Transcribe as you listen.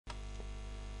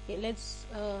Okay, let's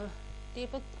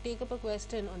take up a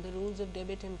question on the rules of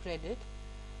debit and credit,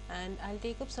 and I'll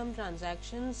take up some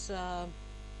transactions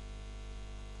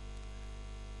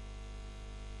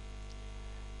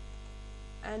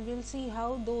and we'll see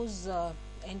how those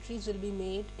entries will be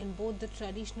made in both the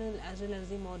traditional as well as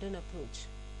the modern approach.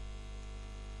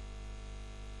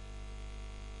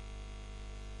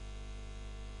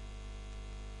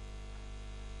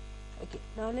 Okay,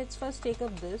 now let's first take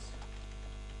up this.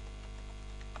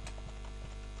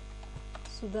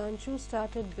 Sudhanshu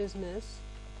started business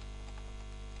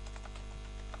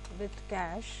with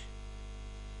cash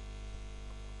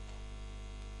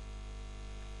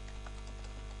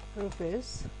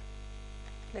rupees,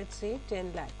 let's say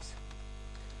 10 lakhs.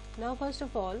 Now first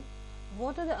of all,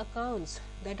 what are the accounts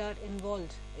that are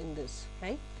involved in this,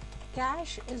 right?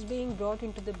 Cash is being brought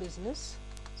into the business,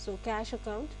 so cash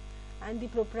account, and the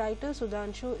proprietor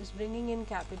Sudhanshu is bringing in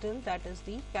capital, that is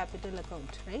the capital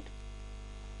account, right?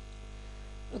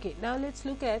 Okay, now let's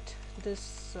look at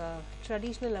this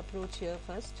traditional approach here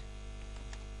first.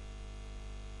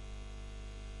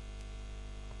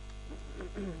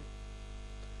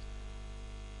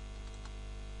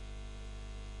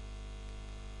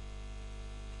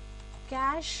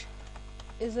 Cash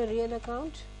is a real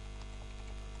account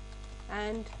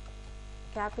and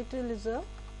capital is a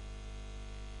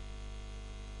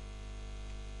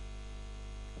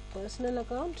personal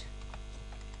account.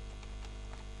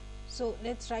 So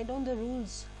let's write down the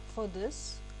rules for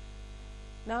this.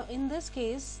 Now in this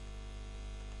case,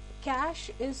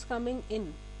 cash is coming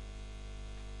in,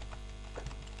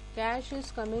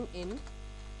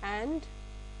 and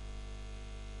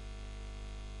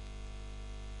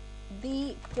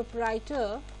the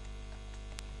proprietor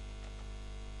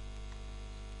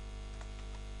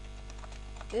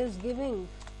is giving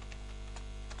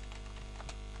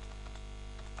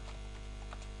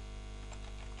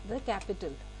the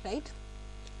capital, right?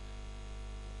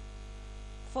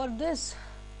 For this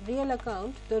real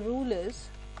account, the rule is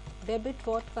debit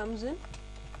what comes in,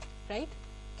 right?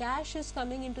 Cash is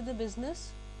coming into the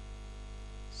business,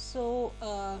 so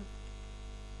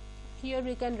here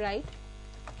we can write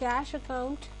cash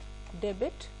account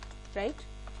debit, right?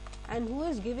 And who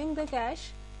is giving the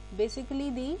cash? Basically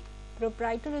the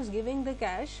proprietor is giving the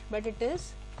cash, but it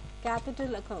is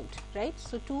capital account, right?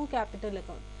 So to capital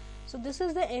account. So this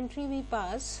is the entry we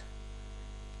pass,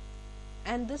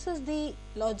 and this is the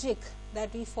logic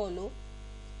that we follow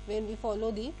when we follow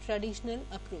the traditional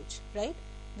approach, right?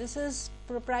 This is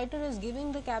proprietor is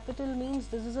giving the capital, means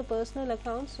this is a personal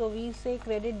account, so we say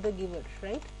credit the giver,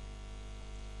 right?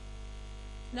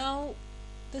 Now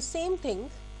the same thing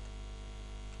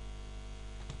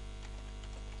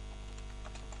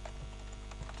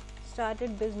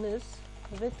started business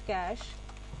with cash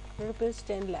rupees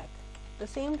 10 lakh, the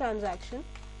same transaction.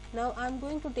 Now I am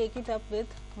going to take it up with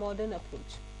modern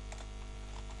approach.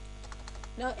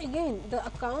 Now again the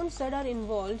accounts that are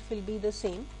involved will be the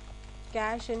same,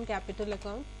 cash and capital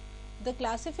account. The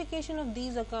classification of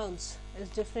these accounts is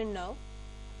different now.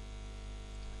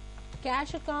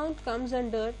 Cash account comes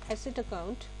under asset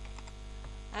account,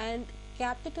 and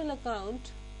capital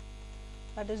account,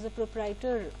 that is the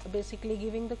proprietor basically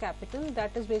giving the capital,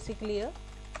 that is basically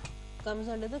comes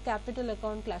under the capital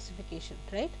account classification,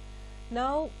 right?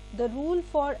 Now the rule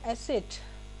for asset,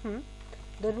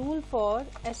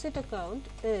 account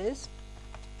is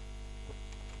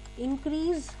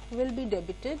increase will be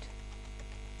debited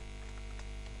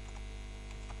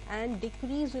and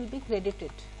decrease will be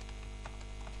credited,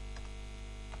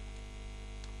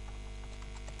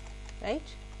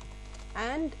 right?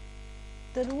 And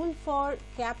the rule for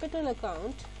capital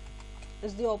account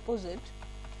is the opposite.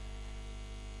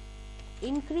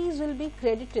 Increase will be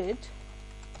credited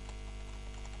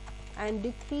and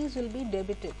decrease will be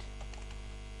debited.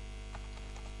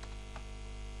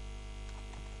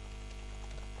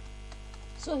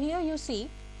 So here you see,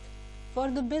 for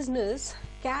the business,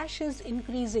 cash is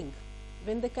increasing.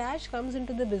 When the cash comes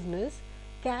into the business,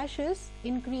 cash is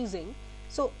increasing.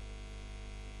 So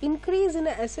increase in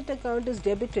an asset account is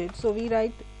debited, so we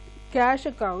write cash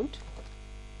account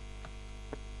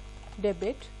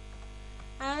debit,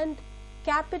 and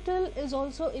capital is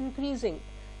also increasing.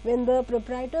 When the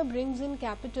proprietor brings in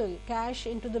capital, cash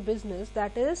into the business,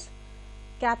 that is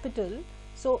capital.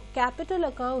 So capital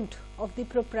account of the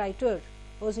proprietor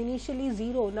was initially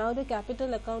 0, now the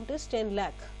capital account is 10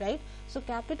 lakh, right? So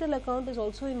capital account is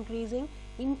also increasing.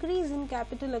 Increase in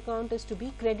capital account is to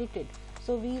be credited,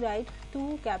 so we write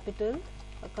to capital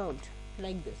account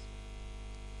like this.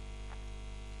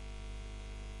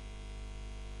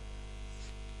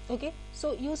 Okay,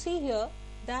 so you see here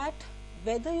that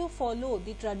whether you follow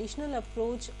the traditional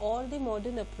approach or the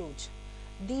modern approach,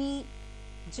 the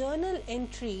journal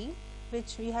entry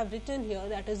which we have written here,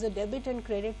 that is the debit and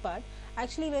credit part,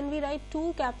 actually when we write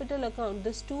two capital account,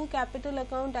 this two capital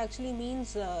account actually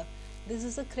means this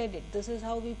is a credit. This is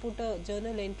how we put a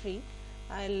journal entry.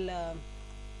 I'll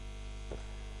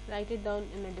write it down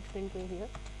in a different way here.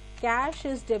 Cash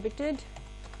is debited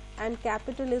and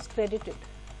capital is credited,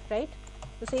 right?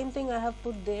 The same thing I have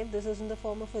put there. This is in the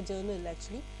form of a journal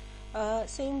actually.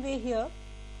 Same way here,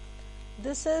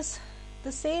 this is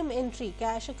the same entry,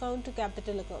 cash account to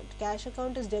capital account. Cash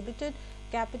account is debited,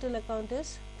 capital account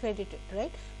is credited,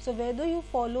 right? So whether you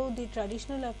follow the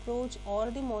traditional approach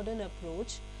or the modern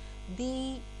approach,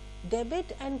 the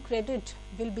debit and credit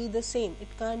will be the same. It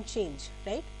can't change,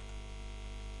 right?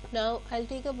 Now I'll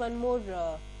take up one more,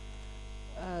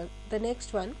 the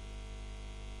next one.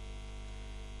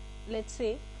 Let's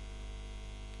say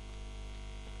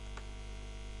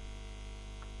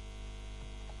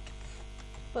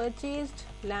purchased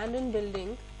land and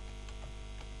building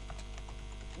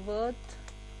worth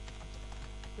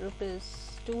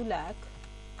rupees 2 lakh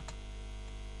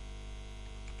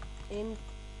in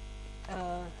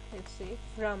let's say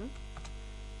from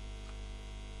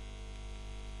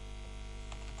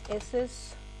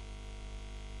SS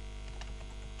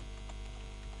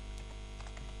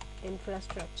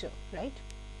infrastructure, right?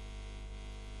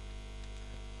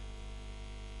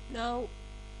 Now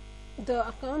the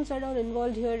accounts that are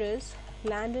involved here is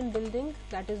land and building,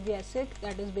 that is the asset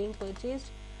that is being purchased,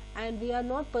 and we are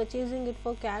not purchasing it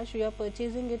for cash, we are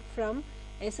purchasing it from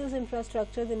SS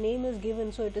infrastructure. The name is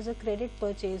given, so it is a credit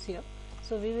purchase here.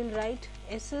 So we will write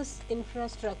SS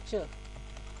infrastructure,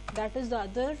 that is the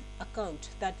other account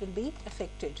that will be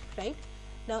affected, right?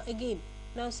 Now again,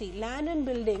 now see, land and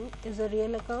building is a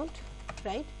real account,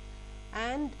 right?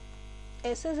 And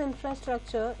SS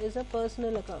infrastructure is a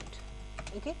personal account,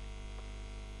 okay?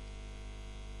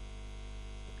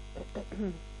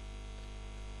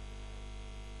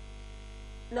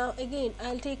 Now again,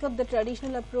 I'll take up the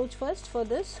traditional approach first for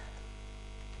this.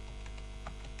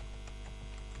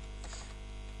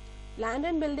 Land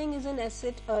and building is an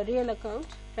asset, a real account,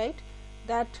 right?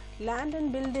 That land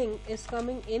and building is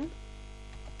coming in,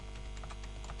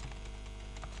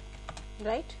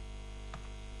 right?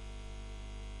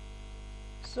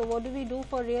 So what do we do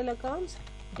for real accounts?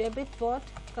 Debit what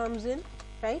comes in,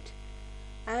 right?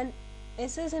 And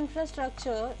SS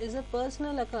infrastructure is a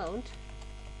personal account,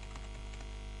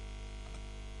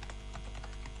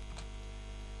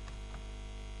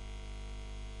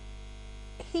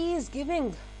 he is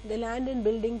giving the land and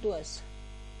building to us,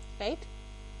 right?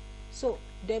 So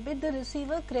debit the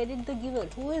receiver, credit the giver.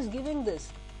 Who is giving this?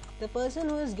 The person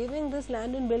who is giving this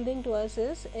land and building to us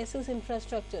is SS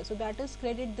infrastructure, so that is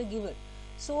credit the giver.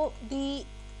 So the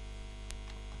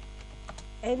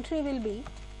entry will be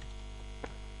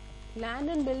land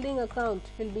and building account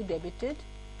will be debited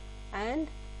and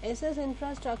SS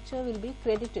infrastructure will be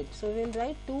credited. So we will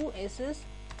write to SS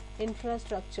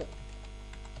infrastructure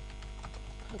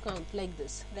account like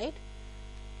this, right?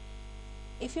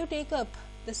 If you take up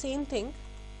the same thing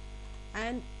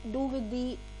and do with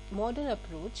the modern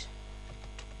approach,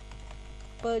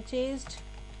 purchased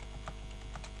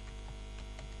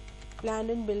land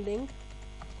and building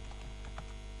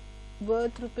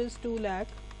worth rupees 2 lakh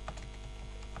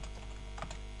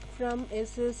from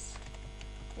SS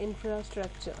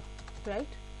infrastructure, right?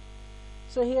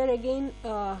 So here again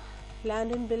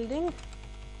land and building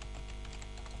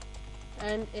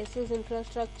and SS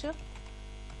infrastructure.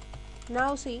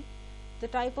 Now see the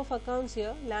type of accounts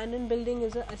here. Land and building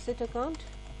is a asset account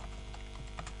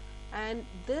and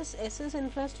this SS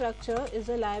infrastructure is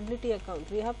a liability account.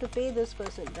 We have to pay this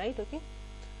person, right? Okay.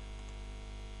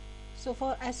 So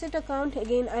for asset account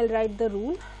again I'll write the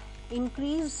rule.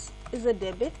 Increase is a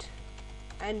debit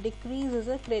and decrease is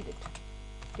a credit.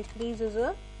 Decrease is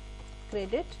a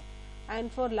credit,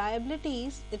 and for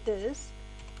liabilities it is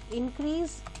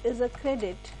increase is a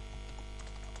credit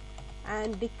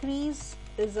and decrease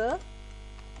is a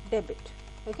debit,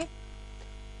 okay.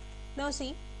 Now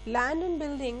see, land and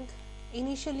building,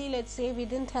 initially let's say we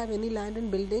didn't have any land and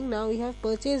building, now we have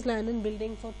purchased land and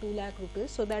building for 2 lakh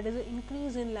rupees, so that is an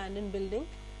increase in land and building.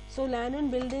 So land and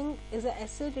building is an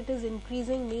asset, it is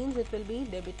increasing, means it will be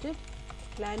debited.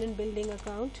 Land and building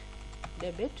account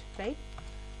debit, right?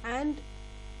 And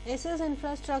SS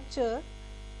infrastructure,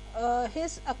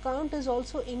 his account is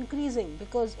also increasing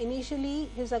because initially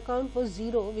his account was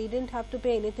 0, we didn't have to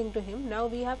pay anything to him, now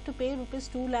we have to pay rupees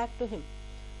 2 lakh to him.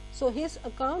 So his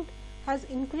account has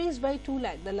increased by 2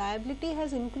 lakh, the liability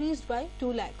has increased by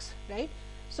 2 lakhs, right?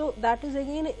 So that is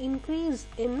again an increase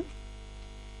in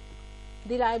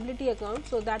the liability account,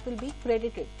 so that will be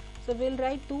credited. So we will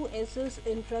write 2S's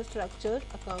infrastructure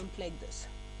account like this,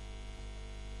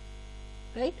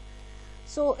 right.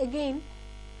 So again,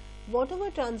 whatever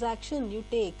transaction you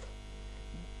take,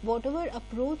 whatever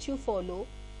approach you follow,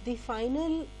 the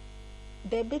final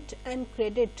debit and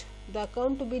credit, the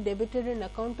account to be debited and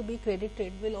account to be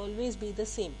credited will always be the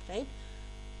same, right.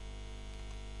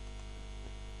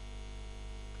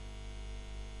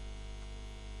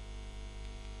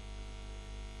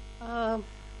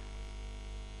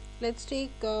 Let's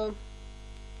take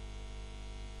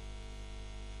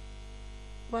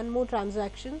one more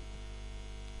transaction.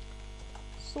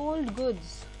 Sold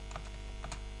goods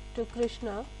to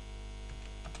Krishna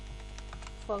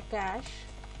for cash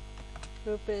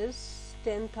rupees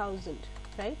 10,000,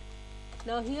 right.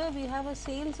 Now here we have a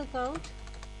sales account,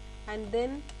 and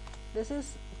then this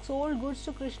is sold goods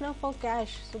to Krishna for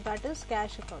cash, so that is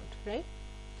cash account, right.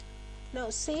 Now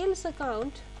sales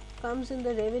account comes in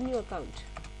the revenue account.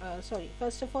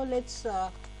 First of all, let's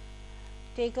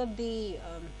take up the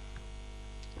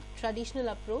traditional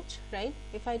approach, right.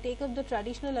 If I take up the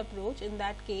traditional approach, in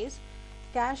that case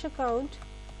cash account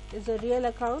is a real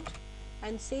account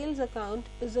and sales account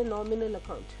is a nominal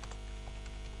account.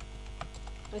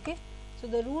 Okay. So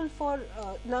the rule for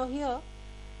now here,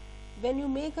 when you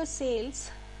make a sales,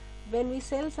 when we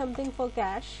sell something for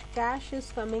cash, cash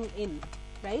is coming in,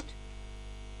 right,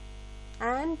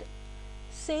 and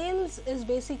sales is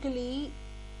basically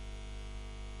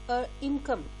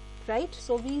income, right.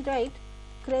 So we write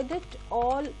credit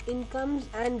all incomes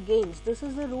and gains. This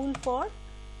is the rule for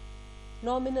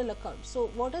nominal account.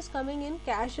 So what is coming in?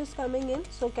 Cash is coming in,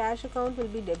 so cash account will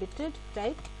be debited,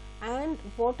 right. And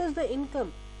what is the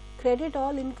income? Credit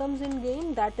all incomes and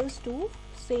gain, that is to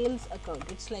sales account.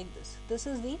 It's like this. This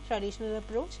is the traditional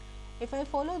approach. If I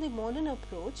follow the modern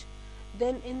approach,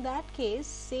 then in that case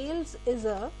sales is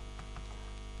a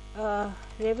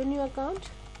revenue account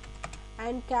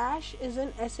and cash is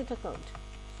an asset account.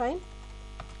 Fine.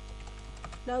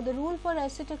 Now the rule for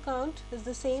asset account is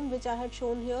the same which I had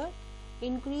shown here.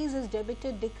 Increase is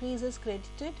debited, decrease is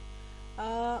credited.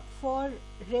 For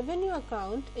revenue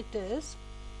account, it is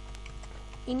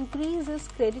increase is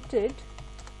credited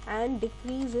and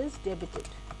decrease is debited.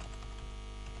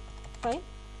 Fine.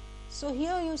 So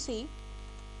here you see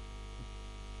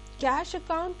cash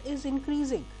account is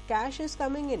increasing, cash is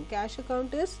coming in, cash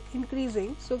account is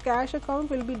increasing, so cash account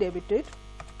will be debited,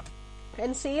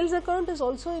 and sales account is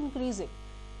also increasing.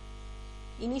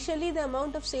 Initially the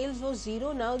amount of sales was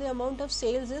 0, now the amount of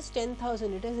sales is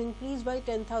 10,000, it has increased by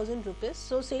 10,000 rupees,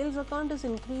 so sales account is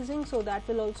increasing, so that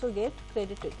will also get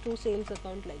credited to sales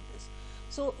account like this.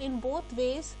 So in both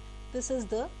ways this is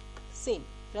the same,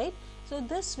 right. So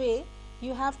this way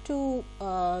you have to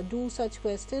do such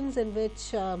questions in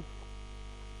which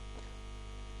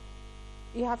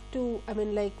you have to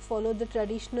follow the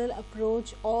traditional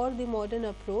approach or the modern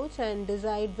approach and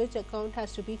decide which account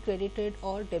has to be credited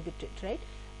or debited, right.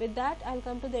 With that, I'll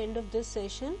come to the end of this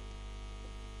session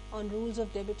on rules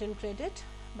of debit and credit.